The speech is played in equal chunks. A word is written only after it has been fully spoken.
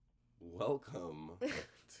Welcome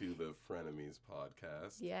to the Frenemies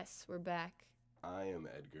podcast. Yes, we're back. I am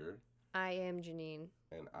Edgar. I am Janine.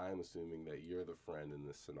 And I'm assuming that you're the friend in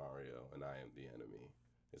this scenario and I am the enemy.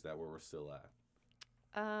 Is that where we're still at?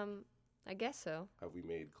 I guess so. Have we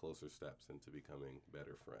made closer steps into becoming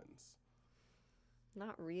better friends?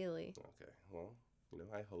 Not really. Okay, well,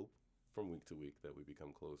 I hope from week to week that we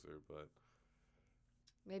become closer, but...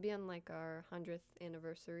 Maybe on like our 100th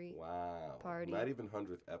anniversary party. Not even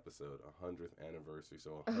 100th episode, 100th anniversary.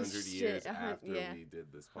 So 100 years after we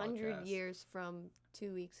did this podcast. 100 years from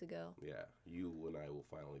 2 weeks ago. Yeah, you and I will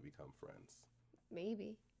finally become friends.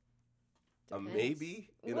 Maybe. Depends. A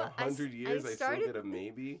maybe? In 100 years, I still get a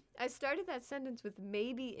maybe? I started that sentence with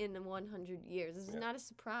maybe in 100 years. This is not a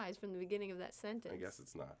surprise from the beginning of that sentence. I guess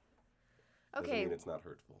it's not. Okay. Doesn't mean it's not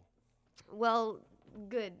hurtful. Well,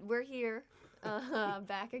 good. We're here.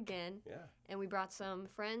 Back again. Yeah. And we brought some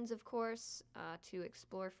friends, of course, to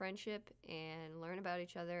explore friendship and learn about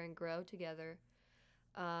each other and grow together.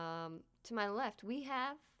 To my left, we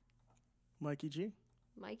have... Mikey G.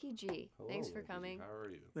 Mikey G. Hello, Thanks for Mikey coming. G. How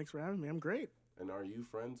are you? Thanks for having me. I'm great. And are you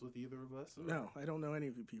friends with either of us? Or? No, I don't know any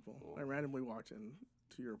of you people. Oh. I randomly walked in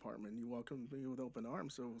to your apartment. You welcomed me with open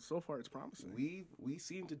arms, so far it's promising. We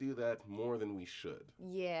seem to do that more than we should.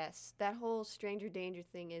 Yes, that whole stranger danger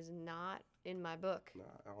thing is not in my book.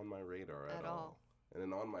 Not on my radar at all. And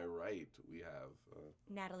then on my right, we have...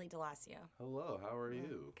 Natalie Delasio. Hello, how are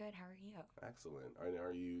you? Good, how are you? Excellent.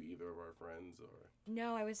 Are you either of our friends or...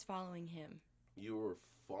 No, I was following him. You were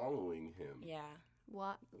following him? Yeah.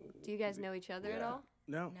 What? Do you guys know each other at all?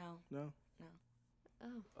 No. Oh.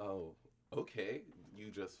 Oh, okay. You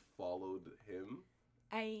just followed him?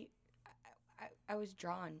 I was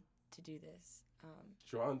drawn to do this.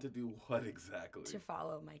 Drawn to do what exactly? To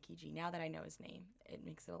follow Mikey G. Now that I know his name, it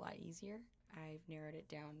makes it a lot easier. I've narrowed it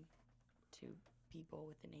down to people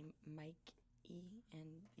with the name Mike E and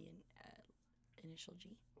the initial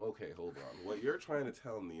G. Okay, hold on. What you're trying to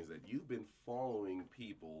tell me is that you've been following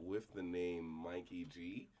people with the name Mikey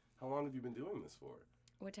G. How long have you been doing this for?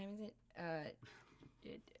 What time is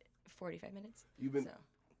it? 45 minutes. You've been... So.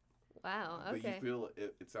 Wow, okay. But you feel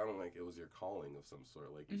it sounded like it was your calling of some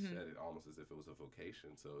sort. Like you said it almost as if it was a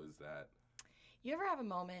vocation. So is that... You ever have a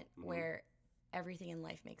moment where everything in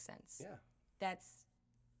life makes sense? Yeah.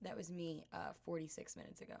 That was me 46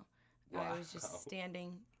 minutes ago. Wow. I was just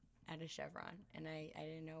standing at a Chevron, and I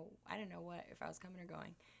didn't know what if I was coming or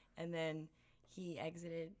going. And then he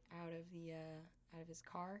exited out of his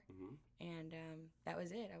car, and that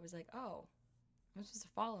was it. I was like, oh, I'm supposed to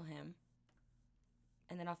follow him,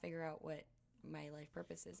 and then I'll figure out what my life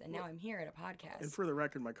purpose is. And now I'm here at a podcast. And for the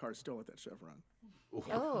record, my car's still at that Chevron.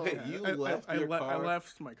 Oh. You left your car? I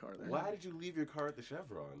left my car there. Why did you leave your car at the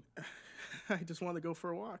Chevron? I just wanted to go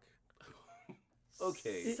for a walk.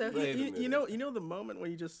 Okay. So wait a minute. You know the moment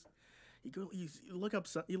when you look at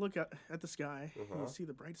the sky, and you see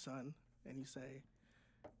the bright sun, and you say,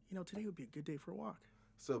 today would be a good day for a walk.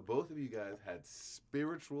 So both of you guys had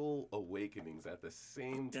spiritual awakenings at the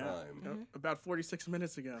same time. Yeah, about 46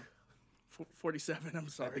 minutes ago. 47, I'm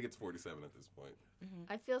sorry. I think it's 47 at this point.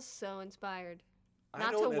 I feel so inspired. I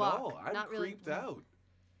Not don't to at walk. all. I'm Not really. creeped out.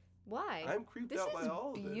 Why? I'm creeped out by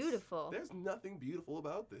all of this. This is beautiful. There's nothing beautiful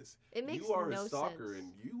about this. It makes you are no a stalker, sense.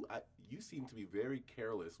 and you seem to be very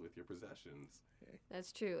careless with your possessions.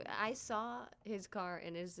 That's true. I saw his car,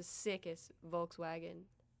 and it is the sickest Volkswagen,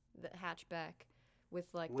 the hatchback,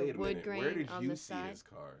 with like Wait the a wood minute. grain Where did on you the see side. his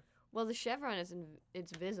car? Well, the Chevron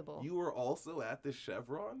it's visible. You were also at the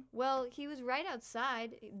Chevron? Well, he was right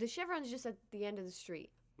outside. The Chevron's just at the end of the street.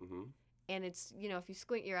 Mm-hmm. And it's, if you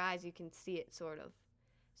squint your eyes, you can see it, sort of.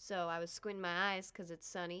 So I was squinting my eyes because it's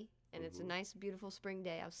sunny, and it's a nice, beautiful spring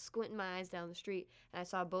day. I was squinting my eyes down the street, and I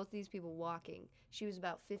saw both these people walking. She was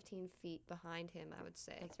about 15 feet behind him, I would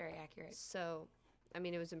say. That's very accurate. So, I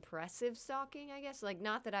mean, it was impressive stalking, I guess. Like,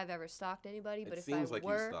 not that I've ever stalked anybody, but It if seems I like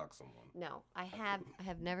were... you stalked someone. No, I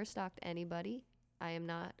have never stalked anybody. I am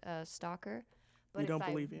not a stalker. But We don't if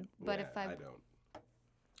I- believe you. But Yeah, if I don't.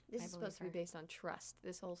 This I is supposed to be believe her. based on trust,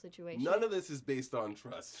 this whole situation. None of this is based on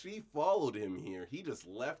trust. She followed him here. He just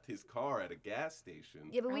left his car at a gas station.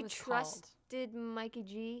 Yeah, but I we was trusted Mikey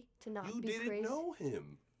G to not You be didn't crazy. know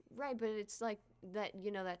him. Right, but it's like that,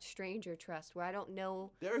 that stranger trust where I don't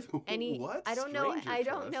know There's any what? I don't Stranger know I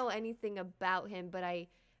don't trust? know anything about him, but I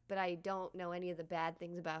don't know any of the bad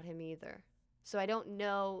things about him either. So I don't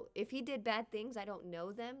know if he did bad things, I don't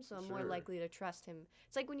know them, so I'm more Sure. likely to trust him.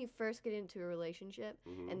 It's like when you first get into a relationship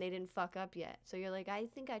and they didn't fuck up yet. So you're like, I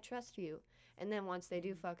think I trust you. And then once they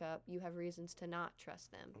do fuck up, you have reasons to not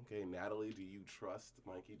trust them. Okay, Natalie, do you trust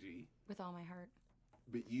Mikey G? With all my heart.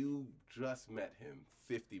 but you just met him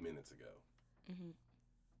 50 minutes ago. Mm-hmm.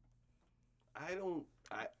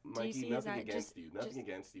 Mikey, nothing against you,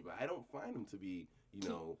 but I don't find him to be,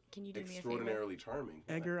 can you do extraordinarily charming.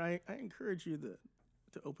 Edgar, I encourage you to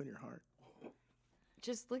open your heart.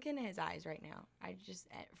 Just look into his eyes right now.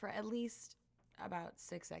 For at least about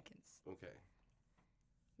 6 seconds. Okay.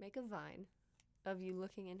 Make a vine of you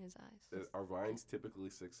looking in his eyes. Are vines typically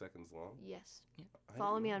 6 seconds long? Yes. Yeah.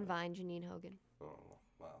 Follow me on Vine, Janine Hogan. Oh,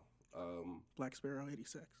 wow. Black Sparrow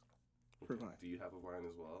 86 for Vine. Do you have a Vine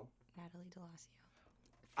as well? Natalie DeLacio.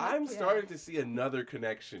 I'm starting to see another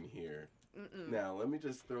connection here. Now, let me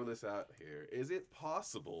just throw this out here. Is it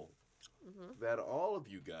possible that all of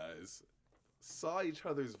you guys saw each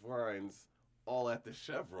other's Vines all at the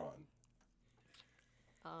Chevron?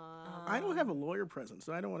 I don't have a lawyer present,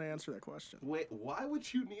 so I don't want to answer that question. Wait, why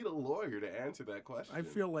would you need a lawyer to answer that question? I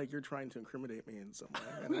feel like you're trying to incriminate me in some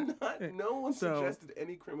way. No one suggested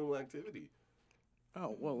any criminal activity.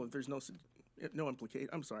 Oh, well, if there's no implication.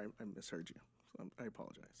 I'm sorry, I misheard you. So I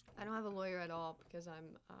apologize. I don't have a lawyer at all because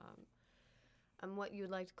I'm what you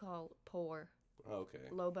would like to call poor. Okay.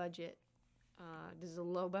 Low budget. This is a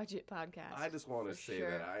low budget podcast. I just want to say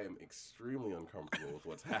that I am extremely uncomfortable with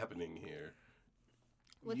what's happening here.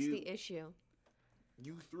 What's the issue?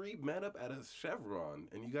 You three met up at a Chevron,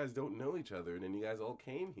 and you guys don't know each other, and then you guys all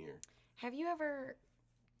came here. Have you ever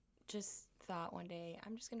just thought one day,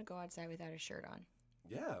 I'm just going to go outside without a shirt on?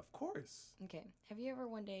 Yeah, of course. Okay. Have you ever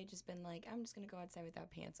one day just been like, I'm just going to go outside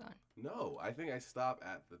without pants on? No, I think I stop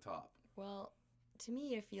at the top. Well, to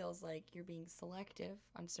me, it feels like you're being selective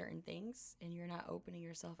on certain things, and you're not opening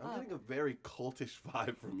yourself up. I'm getting a very cultish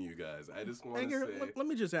vibe from you guys. I just want to say... Let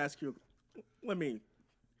me just ask you, let me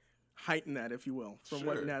heighten that, if you will, from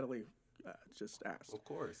what Natalie just asked. Of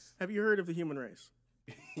course. Have you heard of the human race?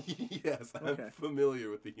 Yes, I'm familiar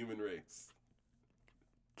with the human race.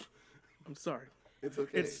 I'm sorry. It's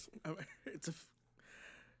okay.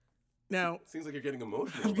 Now, seems like you're getting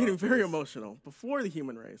emotional. I'm getting very emotional. Before the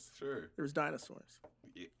human race, there was dinosaurs.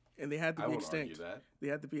 Yeah. And they had to be extinct. Argue that. They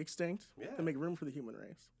had to be extinct to make room for the human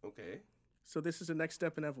race. Okay. So this is the next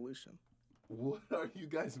step in evolution. What are you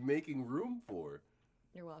guys making room for?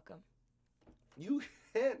 You're welcome. You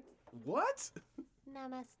can't. What?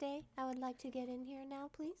 Namaste. I would like to get in here now,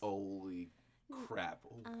 please. Holy crap.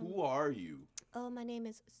 Who are you? Oh, my name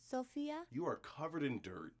is Sophia. You are covered in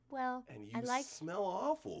dirt. Well, and you smell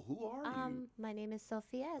awful. Who are you? My name is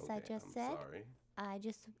Sophia, as I just said. Sorry. I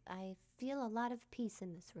feel a lot of peace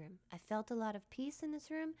in this room. I felt a lot of peace in this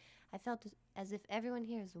room. I felt as if everyone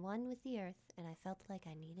here is one with the earth, and I felt like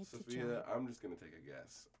I needed to join. Sophia, I'm just going to take a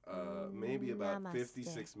guess. Maybe about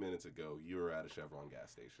 56 minutes ago, you were at a Chevron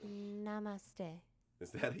gas station. Namaste.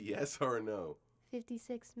 Is that a yes or a no?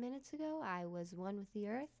 56 minutes ago, I was one with the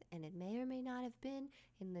earth, and it may or may not have been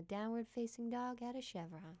in the downward-facing dog at a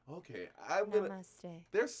Chevron. Okay, Namaste.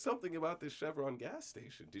 There's something about this Chevron gas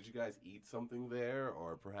station. Did you guys eat something there,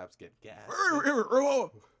 or perhaps get gas? What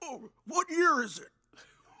year is it?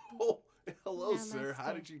 Oh, hello, Namaste. sir.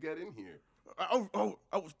 How did you get in here? I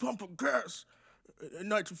was pumping gas in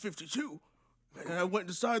 1952, and I went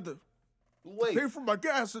inside to pay for my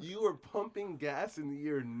gas. You were pumping gas in the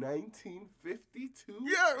year 1952?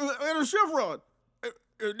 Yeah, at a Chevron.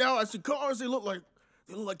 And now I see cars. They look like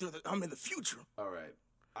I'm in the future. All right.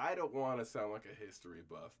 I don't want to sound like a history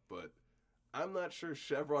buff, but I'm not sure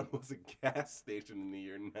Chevron was a gas station in the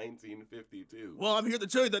year 1952. Well, I'm here to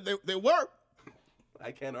tell you that they were.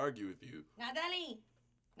 I can't argue with you. Natalie!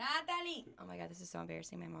 Oh my God, this is so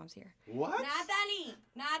embarrassing. My mom's here. What?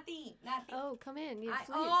 Natalie! Oh, come in. You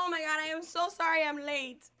oh my God, I am so sorry I'm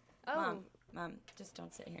late. Oh. Mom, just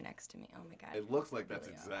don't sit here next to me. Oh my God. It looks like that's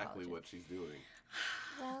exactly what she's doing.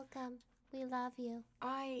 Welcome. We love you.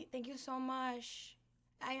 Thank you so much.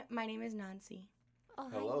 My name is Nancy. Oh,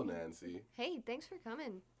 Hello, hi. Nancy. Hey, thanks for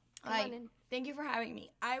coming. Come on in. Thank you for having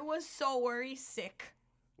me. I was so worried sick.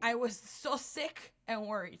 I was so sick and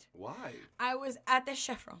worried. Why? I was at the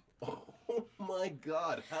Chevron. Oh my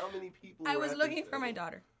God. How many people I were was at looking this for my event?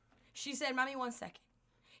 daughter. She said, Mommy, 1 second.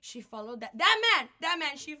 She followed that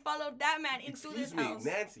man. She followed that man into this house. Excuse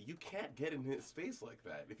me, Nancy, you can't get in his face like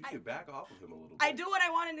that. If you could back off of him a little bit. I do what I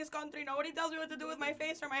want in this country. Nobody tells me what to do with my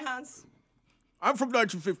face or my hands. I'm from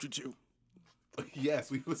 1952. Yes,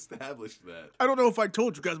 we've established that. I don't know if I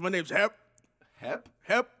told you guys. My name's Hep. Hep?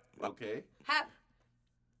 Okay. Hep.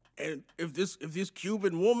 And if this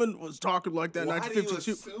Cuban woman was talking like that in Why do you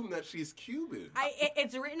 1952, assume that she's Cuban?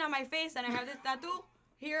 It's written on my face, and I have this tattoo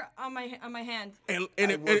here on my hand. and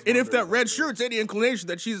if that red shirt's any inclination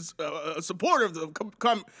that she's a supporter of the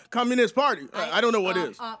Communist Party, I don't know what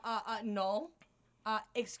is. No.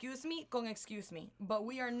 Excuse me, but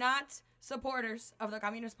we are not supporters of the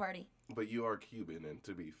Communist Party. But you are Cuban, and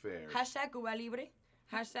to be fair. Hashtag Cuba Libre.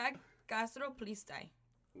 Hashtag Castro, please die.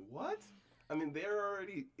 What? I mean,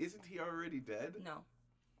 isn't he already dead? No.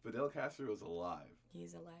 Fidel Castro is alive.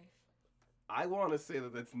 He's alive. I want to say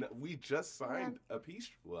that we just signed a peace.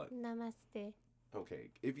 What? Namaste. Okay,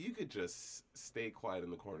 if you could just stay quiet in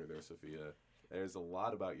the corner there, Sophia. There's a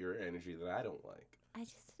lot about your energy that I don't like.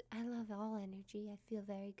 I love all energy. I feel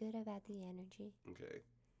very good about the energy. Okay.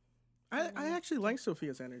 I actually like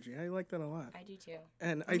Sophia's energy. I like that a lot. I do too.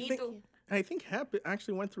 And I think Hep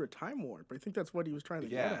actually went through a time warp. I think that's what he was trying to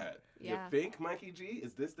get at. You think, Mikey G?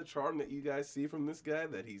 Is this the charm that you guys see from this guy,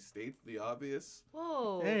 that he states the obvious?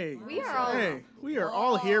 Whoa. Hey, we are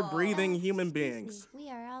all here breathing human beings. We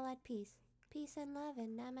are all at peace. Peace and love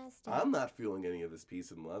and namaste. I'm not feeling any of this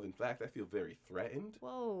peace and love. In fact, I feel very threatened.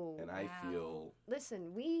 Whoa. And I feel...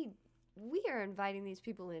 Listen, we are inviting these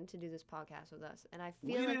people in to do this podcast with us, and I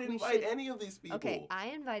feel we like didn't we invite should... any of these people. Okay, I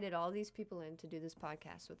invited all these people in to do this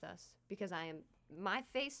podcast with us because my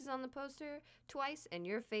face is on the poster twice, and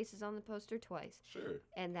your face is on the poster twice. Sure.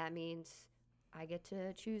 And that means I get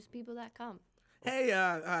to choose people that come. Hey,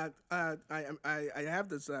 I have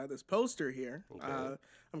this poster here. Okay.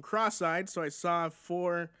 I'm cross-eyed, so I saw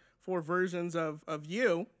four versions of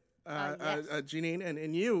you, Yes. Janine,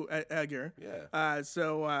 and you, Edgar. Yeah.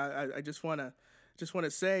 So I just wanna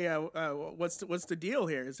say, what's the deal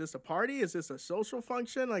here? Is this a party? Is this a social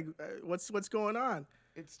function? Like, what's going on?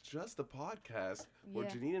 It's just a podcast where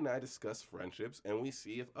Yeah. Janine and I discuss friendships, and we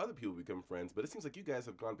see if other people become friends. But it seems like you guys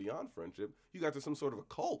have gone beyond friendship. You guys are some sort of a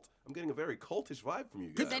cult. I'm getting a very cultish vibe from you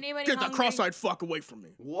guys. Is anybody Get that hungry? cross-eyed fuck away from me.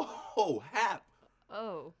 Whoa, Hap.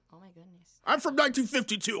 Oh. Oh my goodness. I'm from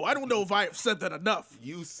 1952. I don't know if I have said that enough.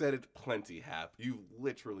 You said it plenty, Hap. You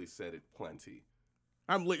literally said it plenty.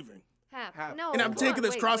 I'm leaving. Hap. No. And I'm hold taking on.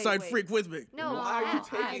 this Wait, cross-eyed wait. freak with me. No. Why are you Hap.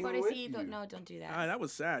 taking him with you? No, don't do that. That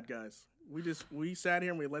was sad, guys. We sat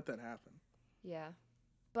here and we let that happen. Yeah.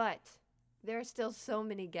 But there are still so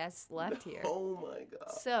many guests left here. Oh my God.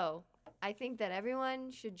 So I think that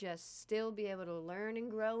everyone should just still be able to learn and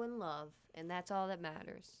grow and love, and that's all that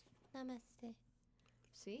matters. Namaste.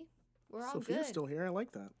 See? We're all Sophia's good. still here. I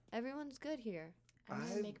like that. Everyone's good here. I'm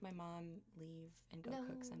gonna make my mom leave and go no,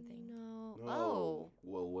 cook something. No. No. Oh.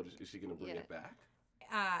 Well, what is she going to bring Yeah. it back?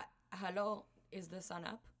 Hello, is the sun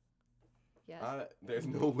up? Yes. There's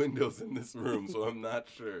no windows in this room, so I'm not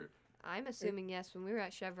sure. I'm assuming yes. When we were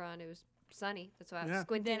at Chevron, it was sunny. That's why I was Yeah.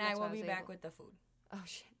 squinting. Then I that's why will be was back able- with the food. Oh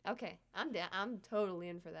shit. Okay. I'm down. I'm totally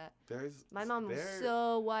in for that. There's My mom was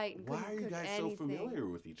so white and Why couldn't are you cook guys anything. so familiar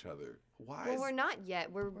with each other? Why? Well, we're not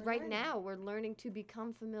yet. We're right learning. now. We're learning to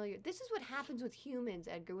become familiar. This is what happens with humans,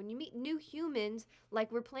 Edgar. When you meet new humans,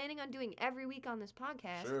 like we're planning on doing every week on this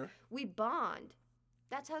podcast, Sure. we bond.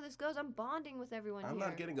 That's how this goes. I'm bonding with everyone I'm here.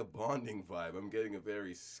 not getting a bonding vibe. I'm getting a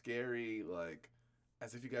very scary, like,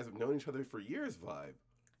 as if you guys have known each other for years vibe.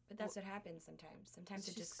 But that's what happens sometimes. Sometimes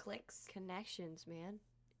It's it just just clicks. Connections, man.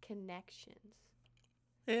 Connections.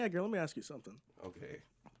 Hey, Edgar, let me ask you something. Okay.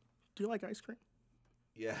 Do you like ice cream?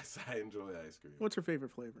 Yes, I enjoy ice cream. What's your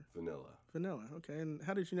favorite flavor? Vanilla. Vanilla. Okay. And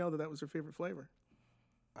how did you know that was your favorite flavor?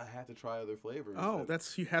 I had to try other flavors. Oh, and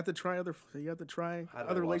you had to try other how did other I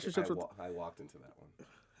walk relationships in? with. I walked into that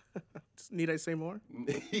one. Need I say more?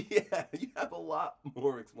 Yeah, you have a lot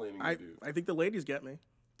more explaining to do. I think the ladies get me.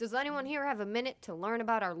 Does anyone here have a minute to learn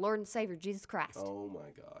about our Lord and Savior Jesus Christ? Oh my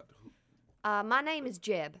God. My name is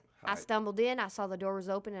Jeb. I Hi. stumbled in, I saw the door was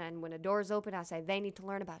open, and when a door is open, I say they need to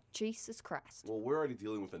learn about Jesus Christ. Well, we're already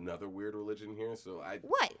dealing with another weird religion here, so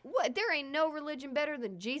What? There ain't no religion better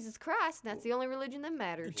than Jesus Christ. That's the only religion that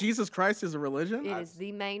matters. Jesus Christ is a religion? It is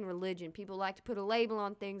the main religion. People like to put a label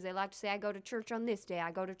on things. They like to say, I go to church on this day.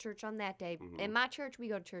 I go to church on that day. Mm-hmm. In my church, we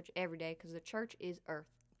go to church every day because the church is earth.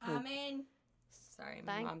 Amen. Sorry,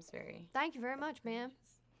 my Thank- mom's very. Thank you very much, ma'am.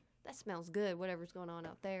 That smells good, whatever's going on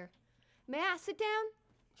out there. May I sit down?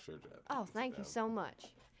 sure, Jeb. Oh, thank you so much.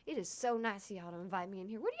 It is so nice of y'all to invite me in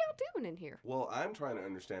here. What are y'all doing in here? Well, I'm trying to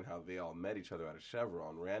understand how they all met each other at a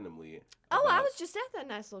Chevron randomly. Oh, I about- was just at that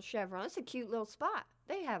nice little Chevron. It's a cute little spot.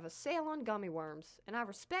 They have a sale on gummy worms, and I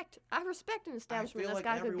respect an I establishment feel that's like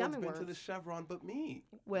got good everyone's gummy been to worms. the Chevron but me.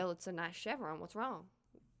 Well, it's a nice Chevron. What's wrong?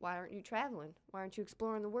 Why aren't you traveling? Why aren't you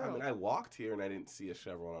exploring the I world? mean, I walked here and I didn't see a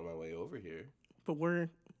Chevron on my way over here. But were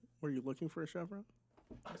you looking for a Chevron?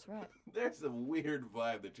 That's right. There's a weird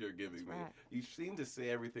vibe that you're giving That's me. right. You seem to say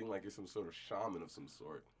everything like you're some sort of shaman of some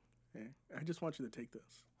sort. Hey, I just want you to take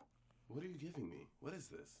this. What are you giving me? What is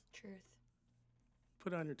this? Truth.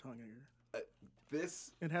 Put it on your tongue, Edgar.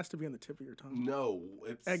 This? It has to be on the tip of your tongue. No,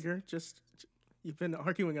 it's... Edgar, just You've been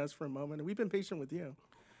arguing us for a moment, and we've been patient with you.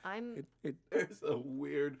 There's a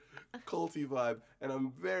weird culty vibe, and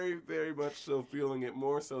I'm very, very much so feeling it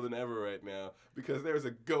more so than ever right now because there's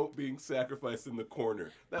a goat being sacrificed in the corner.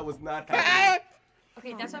 That was not happening.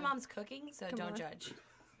 Okay, that's my mom's cooking, so don't judge.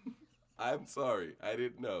 I'm sorry. I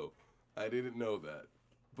didn't know that.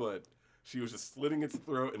 But she was just slitting its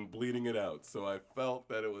throat and bleeding it out, so I felt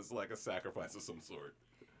that it was like a sacrifice of some sort.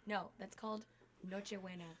 No, that's called Noche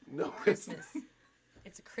Buena. No, Christmas.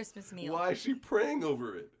 It's a Christmas meal. Why is she praying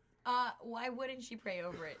over it? Why wouldn't she pray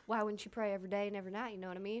over it? Why wouldn't you pray every day and every night? You know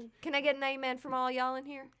what I mean? Can I get an amen from all y'all in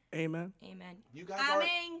here? Amen. Amen. You guys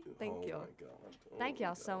Amen. Thank y'all. My God. Thank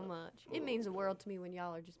y'all so much. It means the world to me when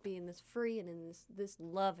y'all are just being this free and in this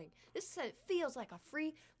loving. It feels like a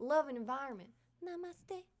free, loving environment.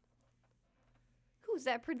 Namaste. Who's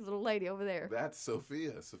that pretty little lady over there? That's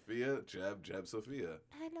Sophia. Sophia, Jeb, Sophia.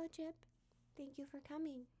 Hello, Jeb. Thank you for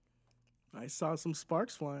coming. I saw some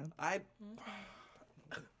sparks flying. I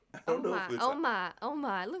don't know if it's... Oh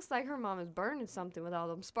my. It looks like her mom is burning something with all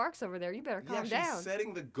them sparks over there. You better calm down. She's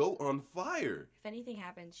setting the goat on fire. If anything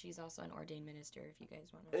happens, she's also an ordained minister, if you guys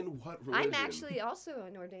want to. In what religion? I'm actually also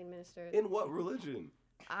an ordained minister. In what religion?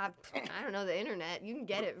 I don't know, the internet. You can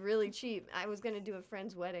get it really cheap. I was going to do a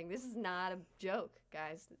friend's wedding. This is not a joke,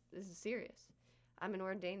 guys. This is serious. I'm an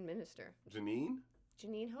ordained minister. Janine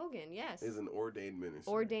Hogan, yes. is an ordained minister.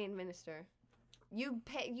 Ordained minister. You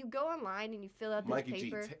go online and you fill out this Mikey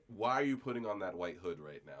paper. G, why are you putting on that white hood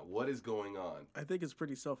right now? What is going on? I think it's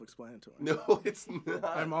pretty self-explanatory. No, it's not.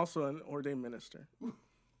 I'm also an ordained minister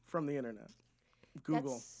from the internet.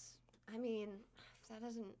 Google. If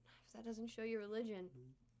that doesn't show your religion,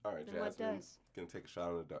 all right, then what Jasmine, does? Gonna take a shot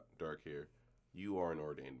in the dark here. You are an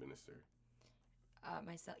ordained minister.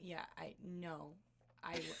 Myself, yeah, I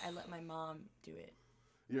let my mom do it.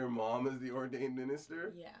 Your mom is the ordained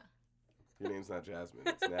minister? Yeah. Your name's not Jasmine,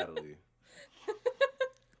 it's Natalie.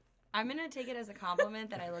 I'm gonna take it as a compliment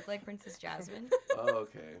that I look like Princess Jasmine. Oh,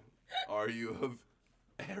 okay. Are you of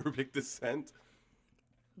Arabic descent?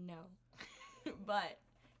 No. But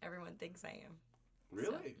everyone thinks I am.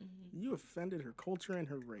 Really? So, You offended her culture and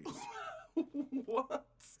her race. What?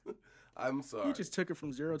 I'm sorry. You just took it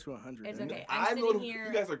from 0 to 100. It's and okay. I'm sitting here.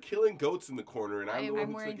 You guys are killing goats in the corner, and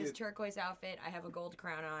I'm wearing this turquoise outfit. I have a gold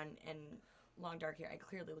crown on and long dark hair. I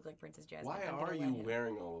clearly look like Princess Jasmine. Why are you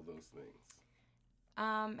wearing all of those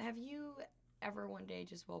things? Have you ever one day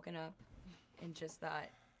just woken up and just thought,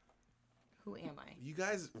 who am I? You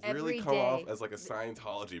guys Every really come day. off as like a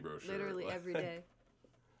Scientology brochure. Literally every day.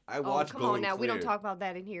 I watch come Going on now. Clear. We don't talk about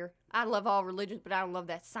that in here. I love all religions, but I don't love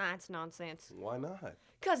that science nonsense. Why not?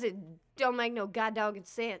 Because it don't make no god-dogging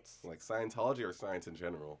sense. Like Scientology or science in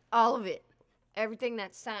general? All of it. Everything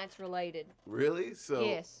that's science related. Really? So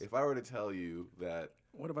Yes. if I were to tell you that,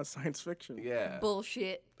 what about science fiction? yeah.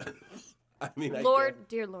 Bullshit. I mean,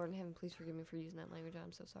 Dear Lord in heaven, please forgive me for using that language.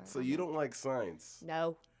 I'm so sorry. So you don't like science?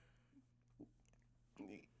 No.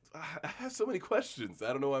 I have so many questions. I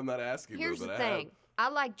don't know why I'm not asking. Here's them, the but thing. I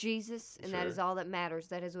like Jesus, and that Sure. is all that matters.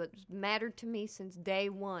 That is what's mattered to me since day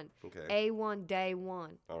one. Okay. A1, day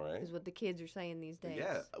one. All right. Is what the kids are saying these days.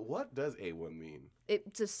 Yeah. What does A1 mean?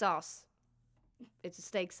 It's a sauce. It's a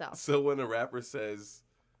steak sauce. So when a rapper says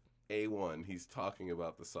A1, he's talking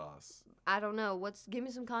about the sauce. I don't know. Give me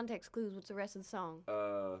some context clues. What's the rest of the song?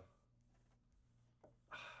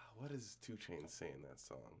 What does 2 Chainz say in that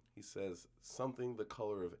song? He says something the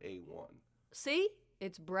color of A1. See?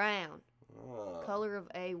 It's brown. Ah. Color of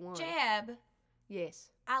A1. Jeb,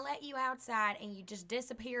 Yes. I let you outside and you just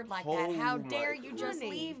disappeared like Oh that. How my dare you just goodness.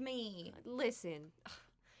 leave me? Listen.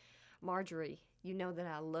 Marjorie, you know that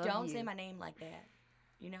I love Don't you. say my name like that.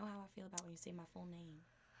 You know how I feel about when you say my full name.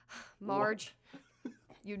 Marge,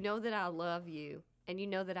 you know that I love you. And you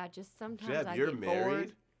know that I just sometimes Jeb, I you're get married?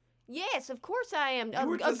 bored. Yes, of course I am. You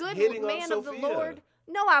were A just good hitting on man of the Sophia. Lord.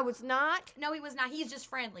 No, I was not. No, he was not. He's just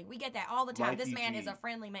friendly. We get that all the time. Mikey This man G, is a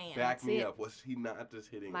friendly man. Back me it. up. Was he not just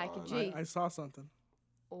hitting Mikey on? G. I saw something.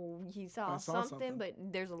 Oh, he I saw saw something, something. but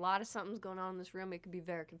there's a lot of somethings going on in this room. It could be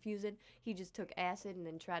very confusing. He just took acid and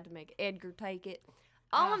then tried to make Edgar take it.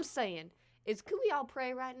 All I'm saying is, could we all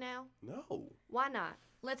pray right now? No. Why not?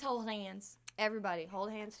 Let's hold hands. Everybody, hold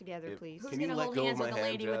hands together, If- please. Who's Can you going to let hold go of hands my with the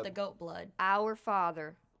hand, lady with Jeb? the goat blood? Our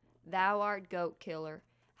Father, thou art goat killer.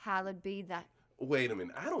 Hallowed be thy... Wait a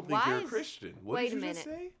minute. I don't think Why you're a is- Christian. What wait did you a just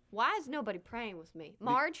minute. say? Why is nobody praying with me?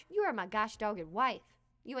 Marge, you are my gosh dogged wife.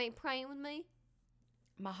 You ain't praying with me?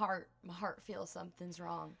 My heart feels something's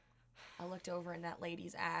wrong. I looked over in that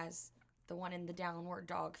lady's eyes, the one in the downward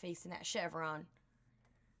dog facing that Chevron.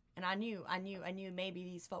 And I knew maybe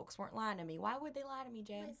these folks weren't lying to me. Why would they lie to me,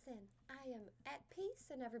 Jeb? Listen, I am at peace,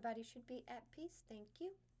 and everybody should be at peace. Thank you.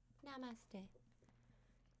 Namaste.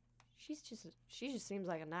 She just seems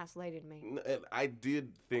like a nice lady to me. And I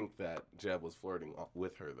did think that Jeb was flirting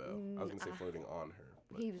with her, though. I was going to say flirting on her.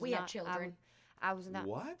 But. He was We not, have children. I was not.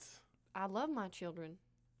 What? I love my children.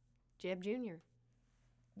 Jeb Jr.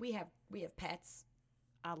 We have pets.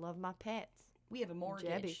 I love my pets. We have a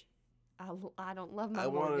mortgage. Jebby. I don't love my I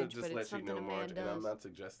want to mortgage, just but it's let you something know, a man Marge, and I'm does. not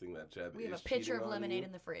suggesting that Jeb We have is a pitcher cheating of on lemonade you.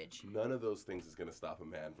 in the fridge. None of those things is going to stop a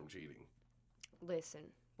man from cheating. Listen,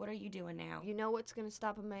 What are you doing now? you know what's going to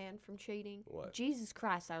stop a man from cheating? What? Jesus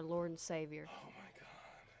Christ, our Lord and Savior. Oh my God.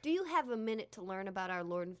 Do you have a minute to learn about our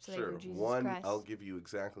Lord and Savior, Sure. Jesus One. Christ? I'll give you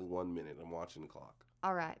exactly 1 minute. I'm watching the clock.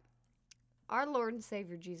 All right. Our Lord and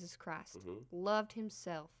Savior, Jesus Christ, Mhm. loved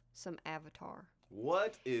himself some avatar.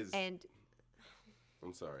 What is? And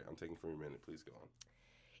I'm sorry. I'm taking from your minute. Please go on.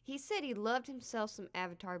 he said he loved himself some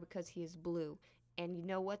avatar because he is blue. And you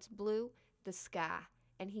know what's blue? The sky.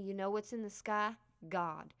 And you know what's in the sky?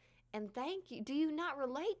 God. And thank you. Do you not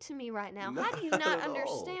relate to me right now? How do you Not not at all.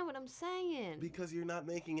 understand what I'm saying? Because you're not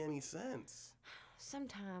making any sense.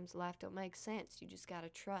 Sometimes life don't make sense. You just got to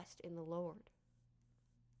trust in the Lord.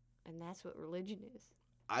 And that's what religion is.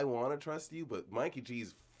 I want to trust you, but Mikey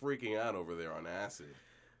G's freaking out over there on acid.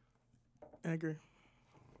 Edgar,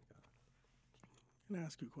 can I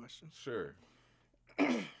ask you a question? Sure.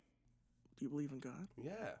 Do you believe in God?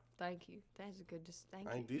 Yeah, Thank you. That's a good thank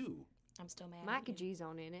I you. do. I'm still mad. Mikey at you. G's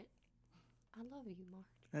on in it. I love you, Mark.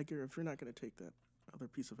 Edgar, if you're not going to take that other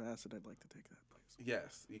piece of acid, I'd like to take that, please.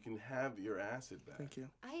 Yes, you can have your acid back. Thank you.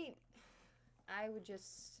 I would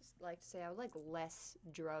just like to say I would like less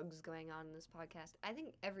drugs going on in this podcast. I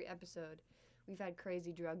think every episode we've had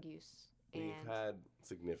crazy drug use. We've And had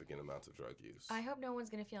significant amounts of drug use. I hope no one's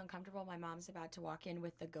going to feel uncomfortable. My mom's about to walk in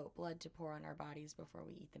with the goat blood to pour on our bodies before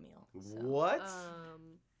we eat the meal. So. What?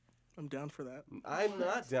 I'm down for that. I'm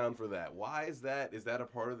not down for that. Why is that? Is that a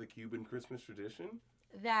part of the Cuban Christmas tradition?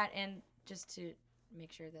 That and just to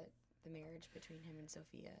make sure that the marriage between him and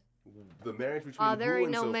Sophia. The marriage between there who ain't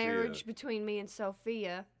and no Sophia? marriage between me and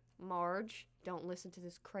Sophia. Marge, don't listen to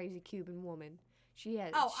this crazy Cuban woman. She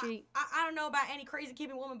has I don't know about any crazy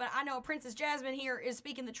Cuban woman, but I know Princess Jasmine here is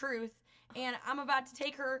speaking the truth, and I'm about to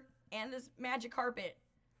take her and this magic carpet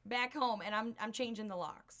back home, and I'm changing the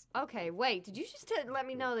locks. Okay, wait. Did you just let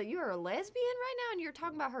me know that you're a lesbian right now and you're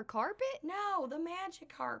talking about her carpet? No, the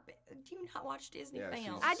magic carpet. Do you not watch Disney Yeah,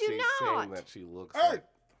 films? I do she's not. saying that she looks Hey! like...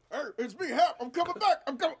 Hey, it's me, Hap. I'm coming back.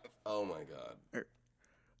 I'm coming. Oh my God.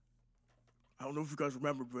 I don't know if you guys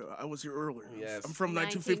remember, but I was here earlier. Yes. I'm from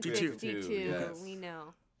 1952. 1952, Yes. we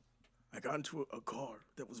know. I got into a car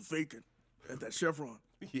that was vacant at that Chevron.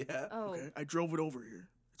 Yeah. Oh, Okay, I drove it over here.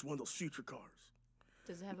 It's one of those future cars.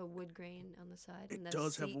 does it have a wood grain on the side? It and the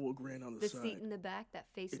does have seat, a wood grain on the the side. seat in the back that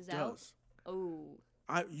faces It out? does. Oh.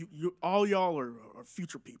 All y'all are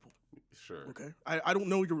future people. Sure. Okay, I don't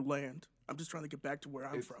know your land. I'm just trying to get back to where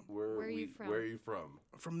I'm from. Where Where are you from? Where are you from?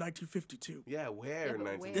 I'm from 1952. Yeah, where? Yeah, in but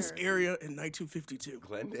 19... where? This area in 1952.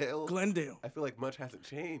 Glendale? Glendale. I feel like much hasn't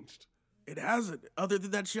changed. It hasn't, other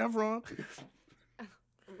than that Chevron.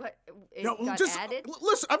 What? It No, got just added?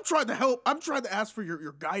 listen. I'm trying to help. I'm trying to ask for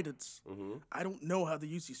your guidance. Mm-hmm. I don't know how to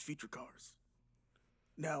use these future cars.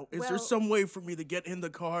 Now, is there Well- some way for me to get in the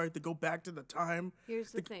car to go back to the time?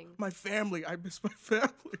 Here's the thing. My family. I miss my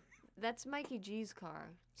family. That's Mikey G's car,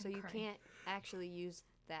 so you Okay. can't actually use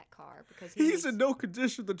that car because He's in no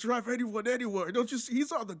condition to drive anyone anywhere. Don't you see?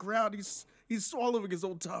 He's on the ground. He's swallowing his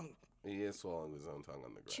own tongue. He is swallowing his own tongue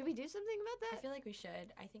on the ground. Should we do something about I that? feel like we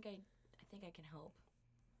should. I think I can help.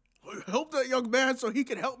 Help that young man so he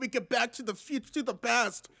can help me get back to the future, to the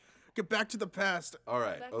past. Get back to the past All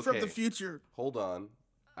right, okay. from the future. Hold on.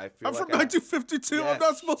 I feel I'm like from 1952. I'm Yes.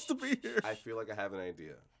 not supposed to be here. I feel like I have an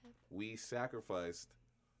idea. We sacrificed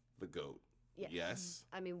the goat. Yes.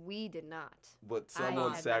 I mean, we did not. But I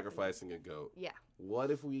someone's had sacrificing a goat. Yeah.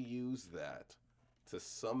 What if we use that to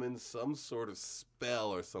summon some sort of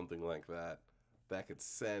spell or something like that that could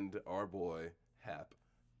send our boy Hap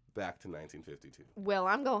back to 1952? Well,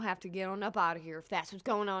 I'm gonna have to get on up out of here if that's what's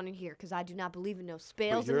going on in here, because I do not believe in no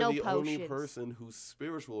spells But and you're no the potions. only person who's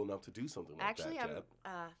spiritual enough to do something like Actually, that,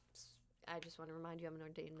 I'm. Jeb. I just want to remind you, I'm an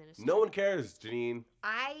ordained minister. No one cares, Janine.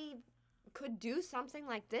 I could do something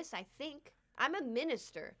like this. I think I'm a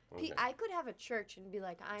minister. Okay. I could have a church and be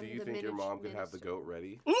like, I'm Do the you think your mom could have the goat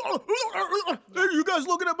ready? Hey, you guys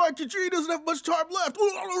looking at Mikey G? Doesn't have much time left.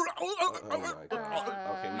 Oh my god.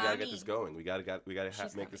 Okay, we gotta get this Mommy. going. We gotta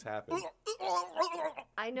make this happen.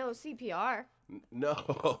 I know CPR.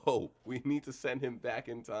 No, we need to send him back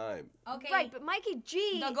in time. Okay. Right, but Mikey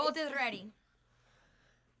G. The goat is ready.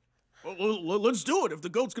 Let's do it. If the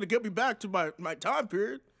goat's gonna get me back to my time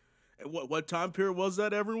period. And what time period was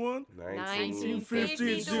that, everyone?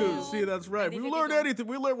 1952. See, that's right. We learned 1952. anything.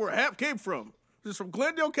 We learned where Hap came from. It's from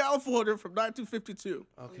Glendale, California, from 1952.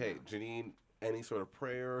 Okay, Janine, any sort of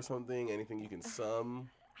prayer or something? Anything you can sum?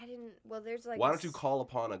 I didn't. Well, there's like. Why don't you call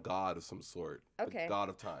upon a god of some sort? Okay. A god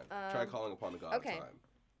of time. Try calling upon the god okay. of time.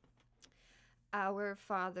 Our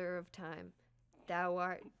Father of time, thou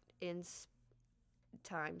art in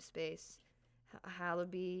time, space. Hallowed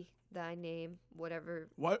be thy name, whatever.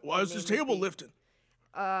 Why thy is this name would table be. lifting?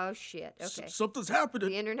 Oh, shit. Okay. Something's happening.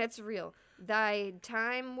 The internet's real. Thy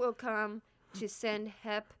time will come to send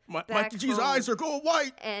Hep back Mikey G's home. eyes are going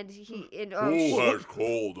white. And he. And, Who has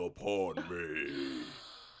called upon me?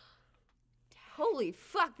 Holy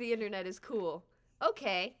fuck, the internet is cool.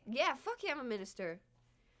 Okay. Yeah, fuck yeah, I'm a minister.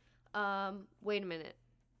 Wait a minute.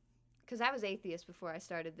 Because I was atheist before I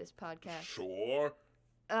started this podcast. Sure.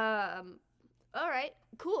 All right,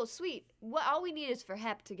 cool, sweet. All we need is for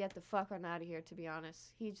Hep to get the fuck on out of here, to be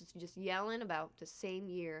honest. He's just yelling about the same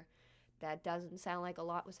year. That doesn't sound like a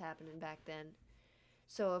lot was happening back then.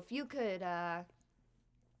 So if you could, I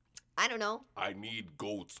don't know. I need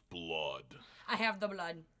goat's blood. I have the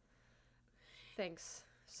blood. Thanks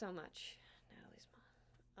so much, Natalie's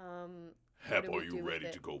mom. Hep, what do we are you do with ready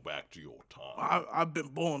it? to go back to your time? I've been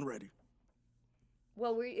born ready.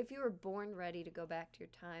 Well, if you were born ready to go back to your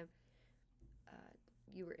time,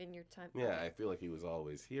 you were in your time. Yeah, Okay. I feel like he was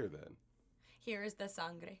always here then. Here is the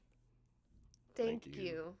sangre. Thank Thank you.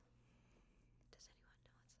 you. Does anyone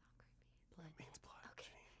know what sangre means? It means blood. Okay.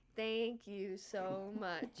 Thank you so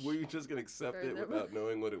much. Were you just gonna accept For it the- without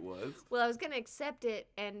knowing what it was? Well, I was going to accept it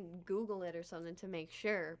and Google it or something to make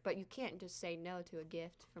sure, but you can't just say no to a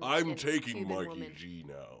gift from I'm a taking Cuban Mikey woman. G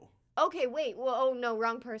now. Okay, wait. Well, oh, no,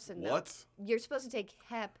 wrong person. though. What? You're supposed to take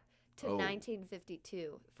Hep to Oh.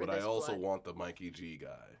 1952 for But this I also blood. want the Mikey G guy.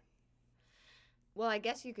 Well, I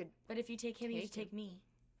guess you could. But if you take him, you Take should take me.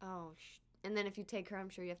 Oh, and then if you take her, I'm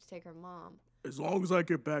sure you have to take her mom. As long as I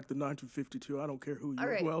get back to 1952, I don't care who All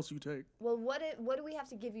right. who else you take. Well, what do we have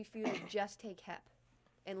to give you for you to just take Hep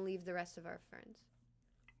and leave the rest of our friends?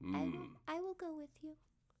 I will go with you.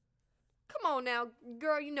 Come on now,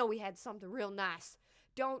 girl. You know we had something real nice.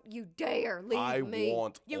 Don't you dare leave I me.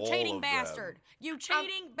 want You all cheating of bastard. them. You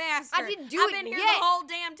cheating bastard. didn't do I've it been here yet. the whole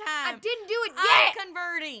damn I time. didn't do it I'm yet.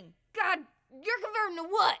 converting. God, you're converting to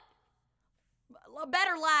what? A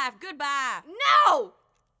better life. Goodbye. No!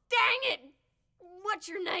 Dang it! What's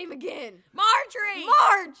your name again? Marjorie.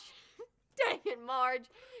 Marge! Dang it, Marge.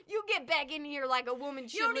 You get back in here like a woman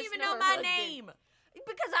should. You don't listen even to know her my husband. name.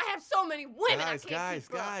 Because I have so many women I can't Guys,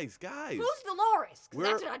 keep up. guys. Who's Dolores? 'Cause that's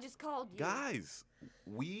We're- what I just called you. Guys,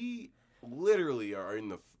 we literally are in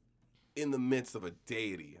the midst of a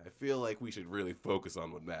deity. I feel like we should really focus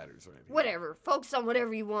on what matters right here. Whatever. Focus on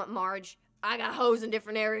whatever you want, Marge. I got hoes in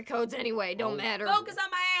different area codes anyway. Don't Oh. matter. Focus on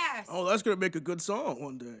my ass. Oh, that's gonna make a good song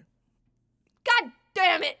one day. God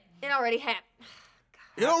damn it! It already happened.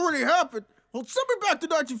 It already happened. Well, send me back to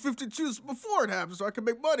 1952 before it happens so I can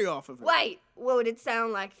make money off of it. Wait, what would it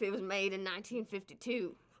sound like if it was made in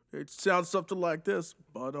 1952? It sounds something like this.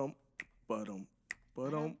 Ba-dum, ba-dum,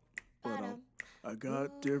 ba-dum, ba-dum. I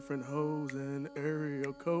got different hoes and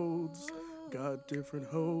area codes. Got different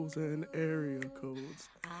hoes and area codes.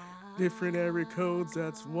 Different area codes,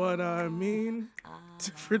 that's what I mean.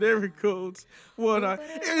 Different area codes,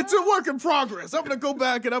 it's a work in progress. I'm gonna go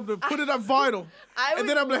back and I'm gonna put it on vinyl. And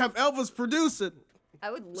then I'm gonna have Elvis produce it. I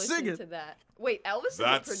would listen Sing it. to that. Wait, Elvis is a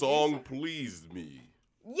That producer? song pleased me.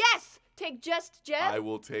 Yes! Take Just Jep. I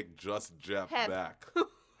will take just Jep Hep. back.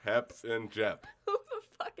 Hep and Jep. Who the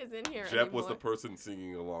fuck is in here Jep was the anymore? person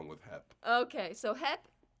singing along with Hep. Okay, so Hep,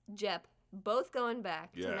 Jep, both going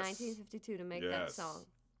back to Yes. 1952 to make that Yes. song.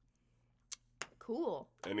 Cool.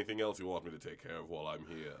 Anything else you want me to take care of while I'm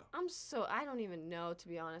here? I don't even know, to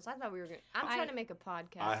be honest. I thought we were going to, I'm I- trying to make a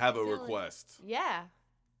podcast. I have a feel like- request. Yeah.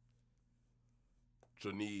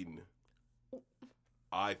 Janine,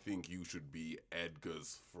 I think you should be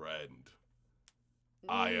Edgar's friend.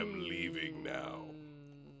 I am leaving now.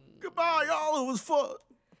 Goodbye, y'all. It was fun.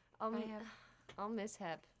 I'll miss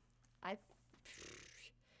Hep.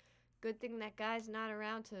 Good thing that guy's not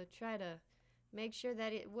around to try to make sure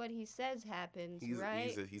that what he says happens,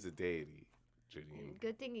 right? He's a deity. Janine.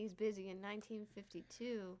 Good thing he's busy in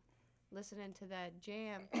 1952 listening to that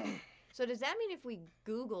jam. So does that mean if we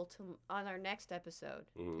Google on our next episode,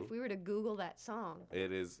 if we were to Google that song?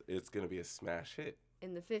 It's going to be a smash hit.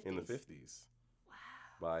 In the 50s? In the 50s. Wow.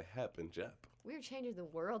 By Hep and Jep. We're changing the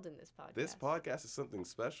world in this podcast. This podcast is something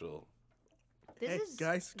special. This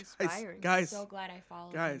is inspiring. I'm so glad I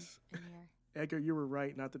followed him in here. Edgar, you were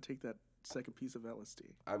right not to take that second piece of LSD.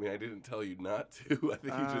 I mean, I didn't tell you not to. I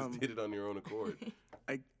think you just did it on your own accord.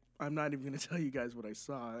 I'm not even going to tell you guys what I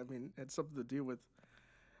saw. I mean, it had something to do with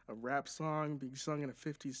a rap song being sung in a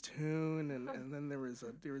 50s tune, and then there was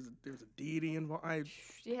a deity involved.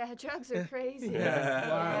 Yeah, drugs are crazy.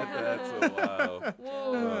 That's a wow.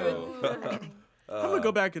 Whoa. I'm going to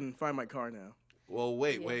go back and find my car now. Well,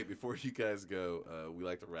 wait. Before you guys go, we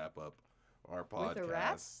like to wrap up our podcast. With a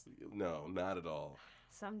rap? No, not at all.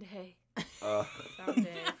 Someday. Someday.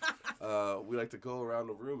 We like to go around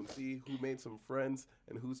the room and see who made some friends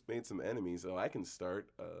and who's made some enemies. So I can start.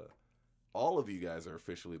 All of you guys are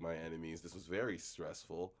officially my enemies. This was very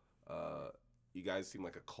stressful. You guys seem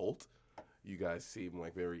like a cult. You guys seem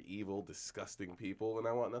like very evil, disgusting people, and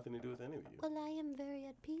I want nothing to do with any of you. Well, I am very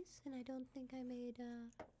at peace, and I don't think I made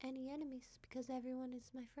any enemies because everyone is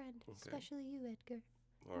my friend, especially you, Edgar.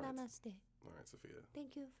 All right. Namaste. All right, Sophia.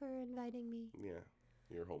 Thank you for inviting me. Yeah,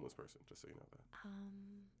 you're a homeless person, just so you know that.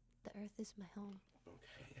 The earth is my home.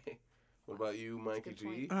 Okay. What about you, Mikey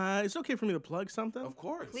G? It's okay for me to plug something? Of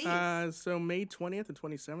course. Please. So May 20th and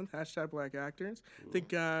 27th, hashtag Black Actors.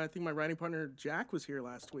 I think my writing partner Jack was here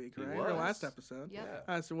last week, right? Or last episode. Yep.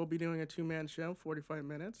 Yeah. So we'll be doing a 2-man show, 45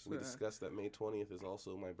 minutes. We discussed that May 20th is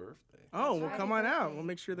also my birthday. Oh, well, right. come on out. We'll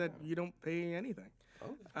make sure that you don't pay anything.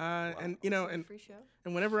 Oh. And Free show.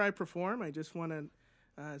 and whenever I perform, I just want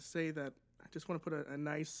to say that I just want to put a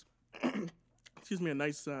nice, a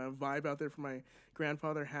nice vibe out there for my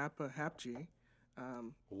grandfather Hap G.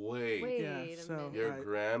 Wait. Yeah, a so- minute. Your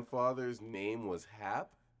grandfather's name was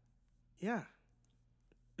Hap? Yeah.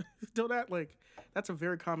 Don't act like that's a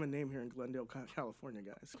very common name here in Glendale, California,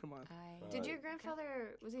 guys. Come on. Did your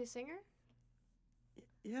grandfather, was he a singer?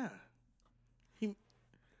 Yeah.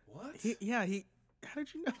 What? How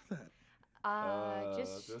did you know that?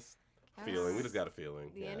 Just feeling. We just got a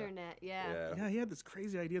feeling. the internet, yeah. Yeah, he had this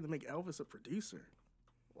crazy idea to make Elvis a producer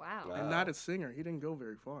Wow. Wow. and not a singer. He didn't go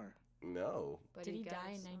very far. No. But Did he got die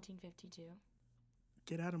in us. 1952?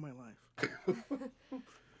 Get out of my life.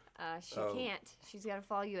 She can't. She's got to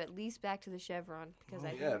follow you at least back to the Chevron because I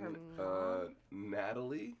think Yeah. her mom.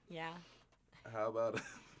 Natalie, Yeah. how about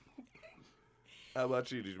how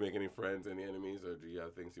about you? Did you make any friends, any enemies, or do you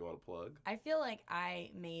have things you want to plug? I feel like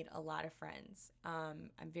I made a lot of friends. I'm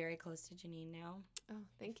very close to Janine now. Oh,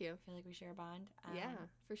 thank you. I feel like we share a bond. Yeah,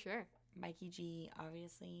 for sure. Mikey G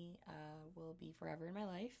obviously will be forever in my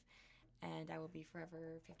life, and I will be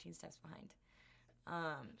forever 15 steps behind.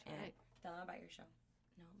 And right. tell them about your show.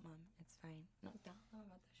 No, Mom, it's fine. No, tell them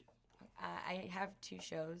about the show. I have 2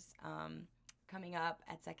 shows coming up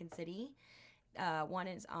at Second City. One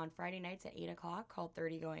is on Friday nights at 8 o'clock called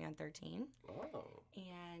 30 Going on 13. Oh.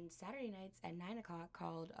 And Saturday nights at 9 o'clock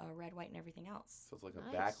called Red, White, and Everything Else. So it's like a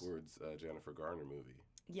Nice. backwards Jennifer Garner movie.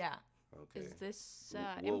 Yeah. Okay. Is this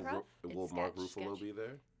Will improv? Will It's Mark sketch. Ruffalo be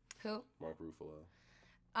there? Who? Mark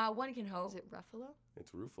Ruffalo. One can hope. Is it Ruffalo?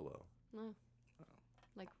 It's Ruffalo. No.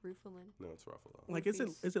 Like Ruffalin. No, it's Ruffalo. Like, is it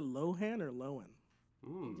Roofies. Lohan or Lowen?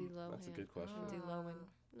 Do That's a Lohan. good question. Do Oh. Lowen.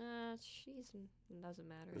 Nah, it doesn't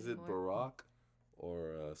matter Is it anymore. Barack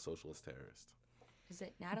or a socialist terrorist? Is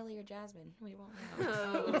it Natalie or Jasmine? We won't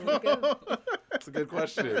know. Oh, good. That's a good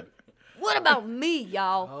question. What about me,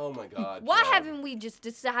 y'all? Oh my God. Why John. haven't we just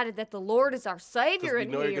decided that the Lord is our 'Cause Savior we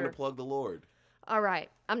in know here? you're gonna plug the Lord. All right.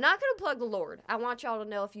 I'm not going to plug the Lord. I want y'all to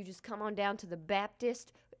know if you just come on down to the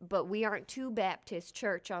Baptist, but we aren't two Baptist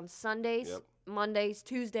church on Sundays, Yep. Mondays,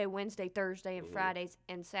 Tuesday, Wednesday, Thursday, and Fridays,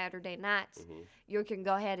 and Saturday nights. You can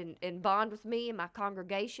go ahead and bond with me and my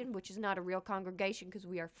congregation, which is not a real congregation because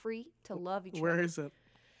we are free to love each Where other. is it?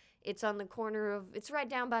 It's on the corner of, it's right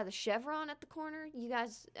down by the Chevron at the corner. You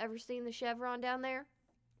guys ever seen the Chevron down there?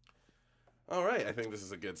 All right, I think this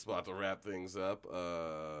is a good spot to wrap things up.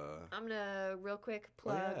 I'm gonna real quick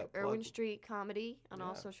plug yeah, Irwin plug. Street Comedy on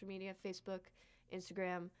all Yeah. social media: Facebook,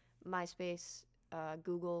 Instagram, MySpace,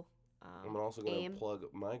 Google. I'm also going AIM. to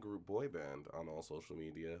plug my group boy band on all social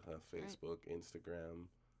media, Facebook, Instagram,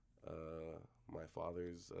 my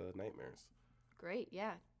father's nightmares. Great,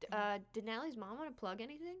 yeah. Did Natalie's mom want to plug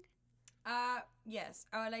anything? Yes.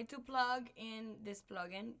 I would like to plug in this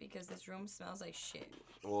plugin because this room smells like shit.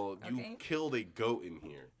 Well, you Okay. killed a goat in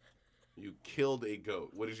here. You killed a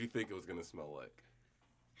goat. What did you think it was going to smell like?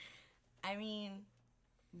 I mean,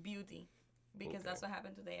 beauty. Because Okay. that's what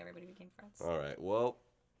happened today. Everybody became friends. All right. Well,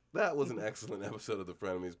 that was an excellent episode of the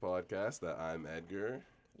Frenemies podcast. I'm Edgar.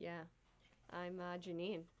 Yeah. I'm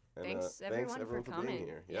Janine. And, Thanks everyone for being coming.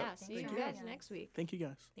 here. Yeah, Yep. see you Thank guys you. next week. Thank you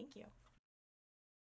guys. Thank you.